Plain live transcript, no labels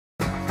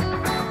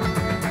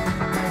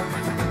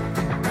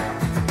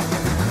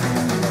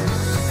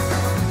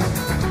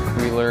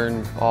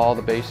learn all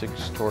the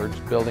basics towards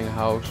building a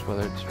house,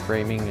 whether it's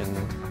framing and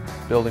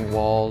building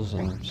walls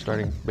and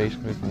starting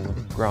basically from the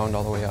ground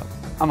all the way up.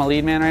 I'm a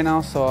lead man right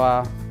now,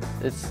 so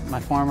it's my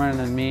foreman and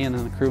then me and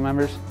then the crew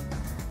members.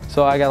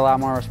 So I got a lot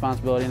more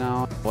responsibility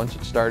now. Once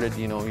it started,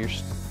 you know, you're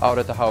out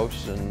at the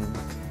house and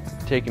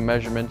taking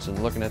measurements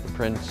and looking at the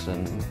prints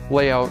and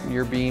lay out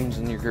your beams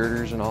and your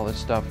girders and all this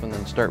stuff, and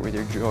then start with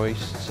your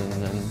joists and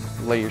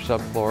then lay your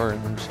subfloor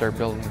and then start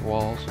building your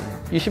walls.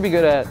 You should be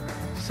good at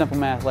simple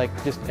math, like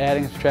just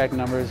adding and subtracting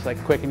numbers,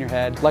 like quick in your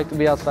head. Like to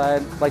be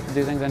outside, like to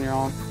do things on your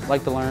own,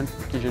 like to learn,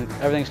 because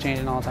everything's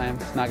changing all the time.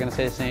 It's not going to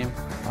stay the same.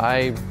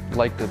 I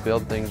like to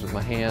build things with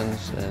my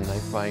hands, and I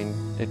find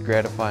it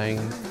gratifying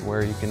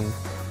where you can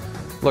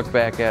look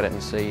back at it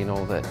and say, you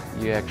know, that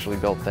you actually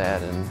built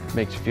that, and it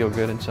makes you feel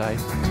good inside.